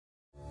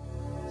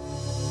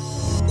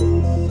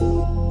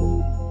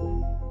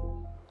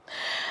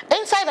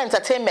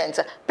entertainment.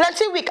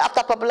 Plenty week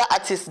after popular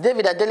artist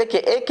David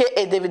Adeleke,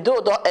 aka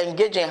Davido, don't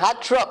engage in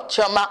heartthrob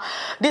trauma,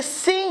 the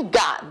singer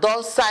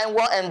don't sign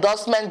one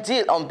endorsement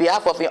deal on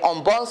behalf of his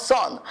unborn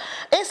son.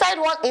 Inside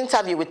one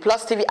interview with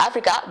Plus TV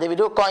Africa,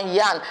 Davido con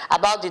yarn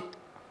about the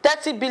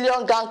 30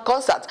 billion gang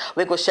concert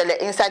we go share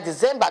inside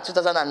December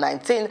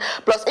 2019.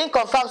 Plus, in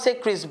confirm say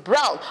Chris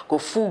Brown go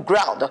full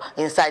ground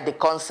inside the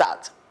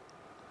concert.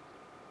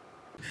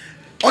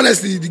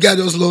 Honestly, the guy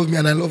just loves me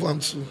and I love him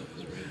too. You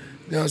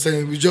know what I'm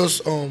saying? We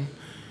just,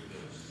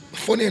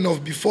 funny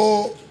enough,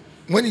 before,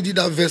 when he did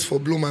that verse for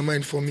Blow My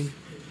Mind for me,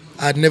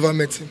 I had never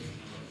met him.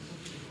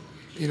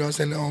 You know what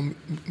I'm saying?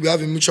 We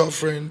have a mutual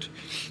friend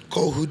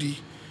called Hoodie.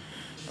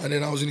 And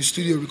then I was in the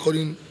studio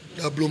recording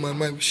that Blow My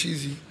Mind with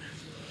Sheezy.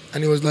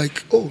 And he was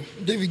like, oh,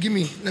 David,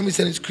 let me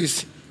send it to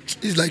Chris.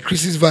 It's like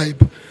Chris's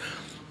vibe.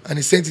 And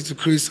he sent it to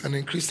Chris, and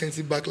then Chris sent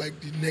it back like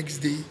the next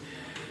day.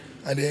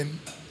 And then,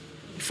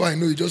 before I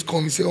know, he just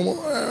called me and said,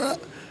 oh,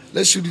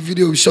 let's shoot the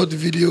video. We shot the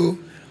video,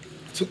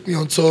 took me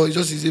on tour.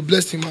 He's a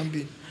blessed human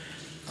being.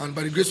 And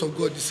by the grace of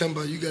God,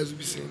 December, you guys will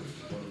be seeing,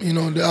 you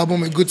know, the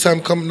album A Good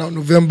Time coming out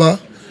November,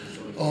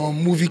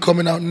 movie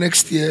coming out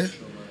next year,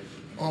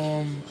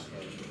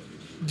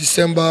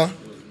 December,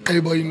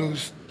 everybody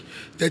knows,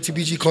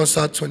 30BG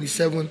concert,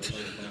 27th,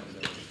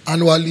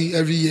 annually,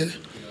 every year.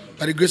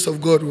 By the grace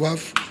of God, we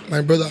have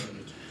my brother,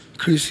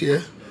 Chris,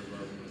 here.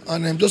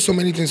 And just so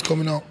many things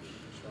coming out.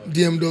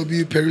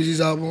 DMW, Peruzzi's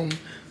album,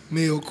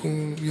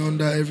 Mayokun,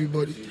 Yonda,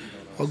 everybody.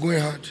 We're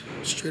going hard,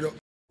 straight up.